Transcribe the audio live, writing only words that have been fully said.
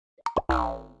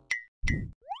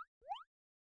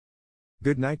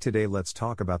Good night. Today let's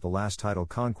talk about the last title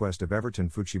conquest of Everton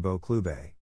Football Club.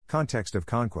 Context of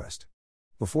conquest.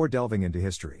 Before delving into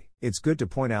history, it's good to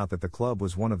point out that the club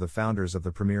was one of the founders of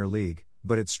the Premier League,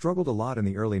 but it struggled a lot in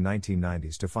the early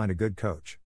 1990s to find a good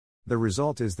coach. The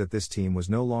result is that this team was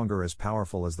no longer as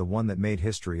powerful as the one that made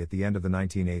history at the end of the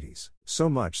 1980s, so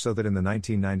much so that in the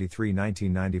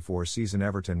 1993-1994 season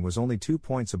Everton was only 2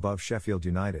 points above Sheffield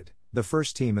United, the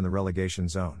first team in the relegation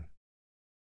zone.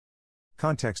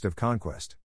 Context of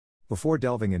conquest. Before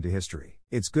delving into history,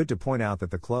 it's good to point out that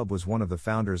the club was one of the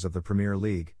founders of the Premier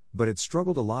League, but it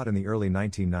struggled a lot in the early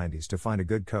 1990s to find a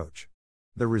good coach.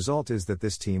 The result is that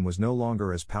this team was no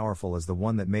longer as powerful as the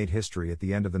one that made history at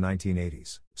the end of the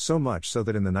 1980s, so much so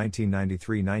that in the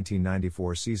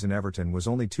 1993-1994 season Everton was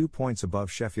only 2 points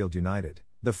above Sheffield United,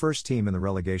 the first team in the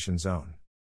relegation zone.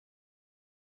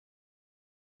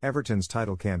 Everton's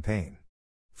title campaign.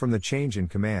 From the change in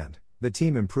command, the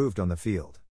team improved on the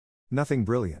field. Nothing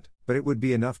brilliant, but it would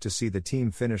be enough to see the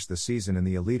team finish the season in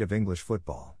the elite of English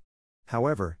football.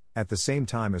 However, at the same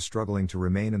time as struggling to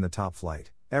remain in the top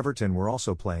flight, Everton were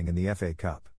also playing in the FA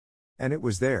Cup. And it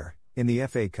was there, in the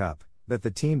FA Cup, that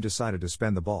the team decided to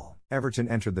spend the ball. Everton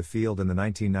entered the field in the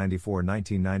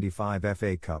 1994-1995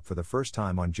 FA Cup for the first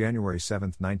time on January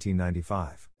 7,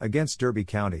 1995, against Derby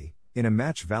County, in a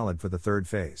match valid for the third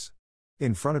phase.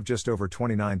 In front of just over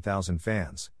 29,000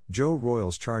 fans, Joe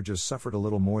Royle's charges suffered a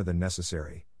little more than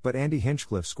necessary, but Andy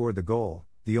Hinchcliffe scored the goal,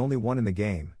 the only one in the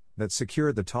game, that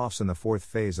secured the Toffees in the fourth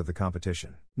phase of the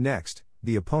competition. Next,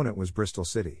 the opponent was Bristol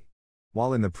City.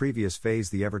 While in the previous phase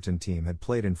the Everton team had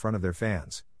played in front of their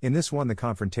fans, in this one the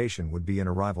confrontation would be in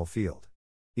a rival field.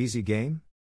 Easy game?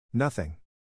 Nothing.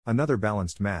 Another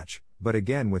balanced match, but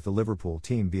again with the Liverpool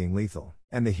team being lethal,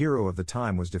 and the hero of the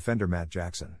time was defender Matt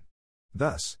Jackson.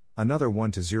 Thus, another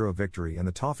 1-0 victory and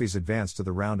the Toffees advanced to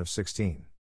the round of 16.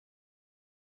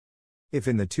 If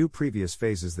in the two previous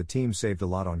phases the team saved a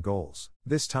lot on goals,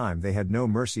 this time they had no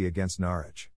mercy against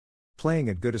Norwich. Playing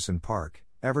at Goodison Park,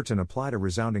 Everton applied a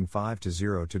resounding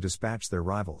 5-0 to dispatch their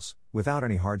rivals, without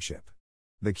any hardship.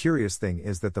 The curious thing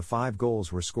is that the 5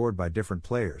 goals were scored by different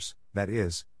players, that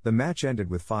is, the match ended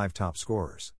with 5 top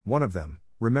scorers. One of them,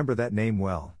 remember that name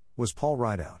well, was Paul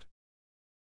Rideout.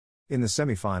 In the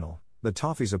semi-final, the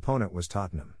Toffees' opponent was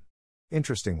Tottenham.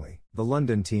 Interestingly, the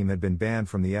London team had been banned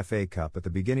from the FA Cup at the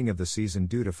beginning of the season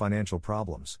due to financial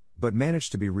problems, but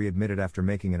managed to be readmitted after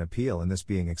making an appeal and this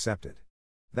being accepted.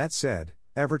 That said,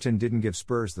 Everton didn't give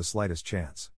Spurs the slightest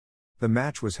chance. The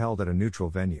match was held at a neutral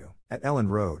venue, at Elland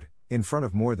Road, in front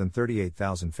of more than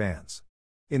 38,000 fans.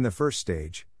 In the first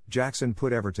stage, Jackson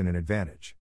put Everton in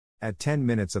advantage. At 10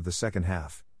 minutes of the second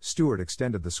half, Stewart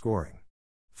extended the scoring.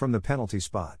 From the penalty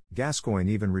spot, Gascoigne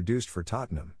even reduced for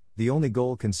Tottenham, the only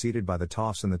goal conceded by the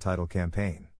Toffs in the title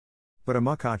campaign. But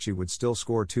Amokachi would still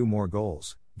score 2 more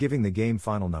goals, giving the game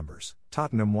final numbers,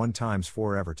 Tottenham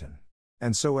 1-4 Everton.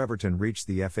 And so Everton reached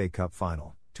the FA Cup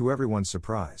final, to everyone's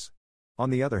surprise. On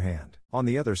the other hand, on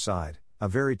the other side, a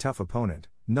very tough opponent,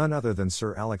 none other than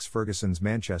Sir Alex Ferguson's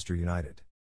Manchester United.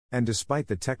 And despite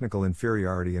the technical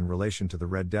inferiority in relation to the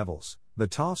Red Devils, the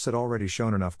Toffs had already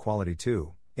shown enough quality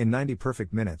to, in 90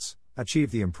 perfect minutes,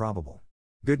 achieve the improbable.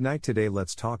 Good night. Today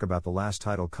let's talk about the last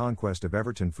title conquest of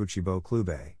Everton Football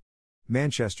Club.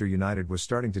 Manchester United was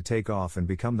starting to take off and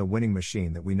become the winning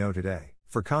machine that we know today.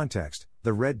 For context,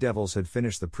 the Red Devils had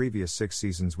finished the previous 6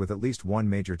 seasons with at least one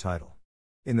major title.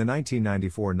 In the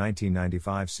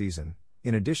 1994-1995 season,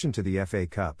 in addition to the FA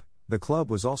Cup, the club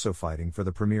was also fighting for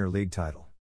the Premier League title.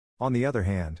 On the other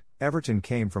hand, Everton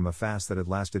came from a fast that had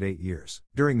lasted 8 years.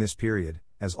 During this period,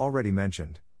 as already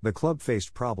mentioned, the club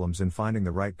faced problems in finding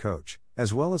the right coach,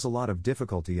 as well as a lot of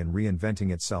difficulty in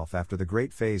reinventing itself after the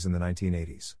great phase in the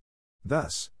 1980s.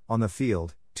 Thus, on the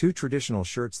field, 2 traditional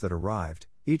shirts that arrived,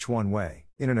 each one way,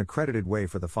 in an accredited way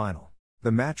for the final.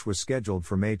 The match was scheduled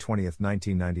for May 20,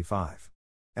 1995.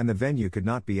 And the venue could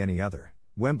not be any other,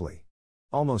 Wembley.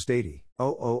 Almost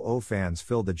 80,000 fans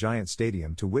filled the giant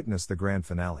stadium to witness the grand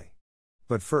finale.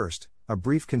 But first, a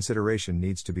brief consideration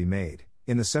needs to be made.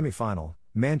 In the semi-final,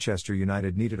 Manchester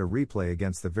United needed a replay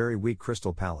against the very weak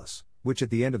Crystal Palace, which at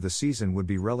the end of the season would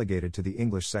be relegated to the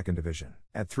English Second Division.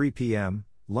 At 3 p.m,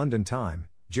 London time,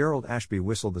 Gerald Ashby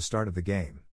whistled the start of the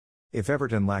game. If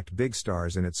Everton lacked big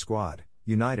stars in its squad,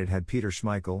 United had Peter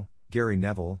Schmeichel, Gary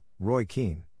Neville, Roy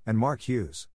Keane, and Mark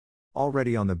Hughes.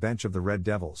 Already on the bench of the Red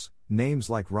Devils, names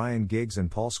like Ryan Giggs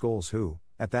and Paul Scholes who,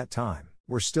 at that time,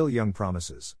 were still young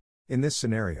promises. In this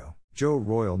scenario, Joe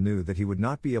Royle knew that he would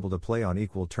not be able to play on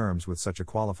equal terms with such a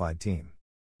qualified team.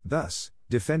 Thus,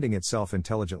 defending itself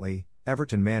intelligently,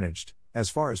 Everton managed, as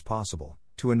far as possible,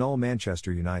 to annul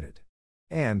Manchester United.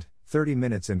 And, 30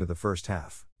 minutes into the first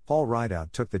half, Paul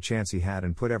Rideout took the chance he had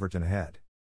and put Everton ahead.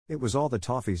 It was all the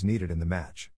Toffees needed in the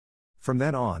match. From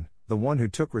then on, the one who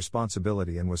took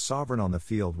responsibility and was sovereign on the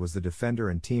field was the defender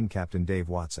and team captain Dave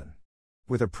Watson.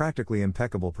 With a practically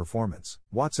impeccable performance,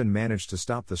 Watson managed to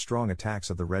stop the strong attacks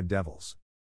of the Red Devils.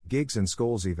 Giggs and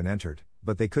Scholes even entered,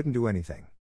 but they couldn't do anything.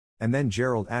 And then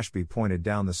Gerald Ashby pointed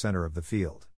down the centre of the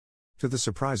field. To the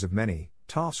surprise of many,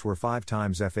 Toffs were 5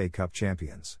 times FA Cup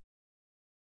champions.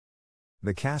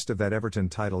 The cast of that Everton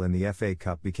title in the FA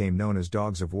Cup became known as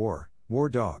Dogs of War, War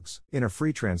Dogs, in a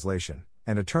free translation,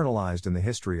 and eternalized in the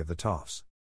history of the Toffs.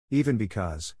 Even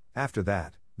because, after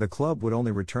that, the club would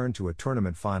only return to a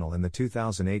tournament final in the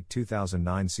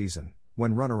 2008-2009 season,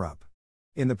 when runner-up.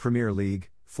 In the Premier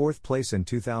League, 4th place in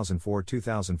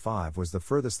 2004-2005 was the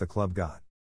furthest the club got.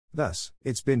 Thus,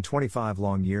 it's been 25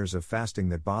 long years of fasting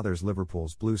that bothers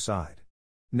Liverpool's blue side.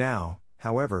 Now,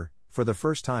 however, for the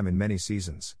first time in many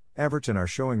seasons, Everton are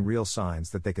showing real signs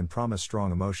that they can promise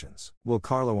strong emotions. Will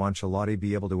Carlo Ancelotti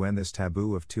be able to end this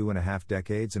taboo of 2.5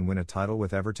 decades and win a title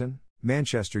with Everton?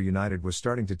 Manchester United was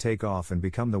starting to take off and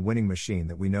become the winning machine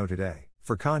that we know today.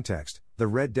 For context, the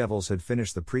Red Devils had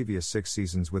finished the previous 6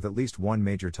 seasons with at least one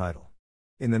major title.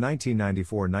 In the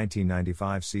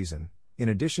 1994-1995 season, in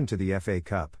addition to the FA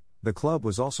Cup, the club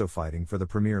was also fighting for the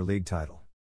Premier League title.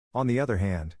 On the other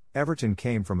hand, Everton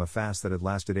came from a fast that had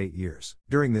lasted 8 years.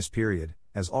 During this period,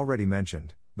 as already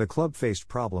mentioned, the club faced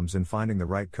problems in finding the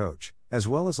right coach, as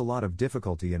well as a lot of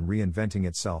difficulty in reinventing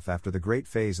itself after the great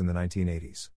phase in the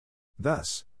 1980s.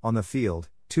 Thus, on the field,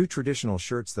 2 traditional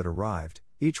shirts that arrived,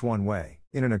 each one way,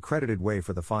 in an accredited way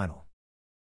for the final.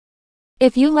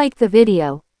 If you like the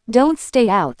video, don't stay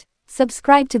out,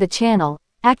 subscribe to the channel,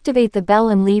 activate the bell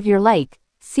and leave your like.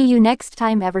 See you next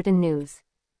time Everton News.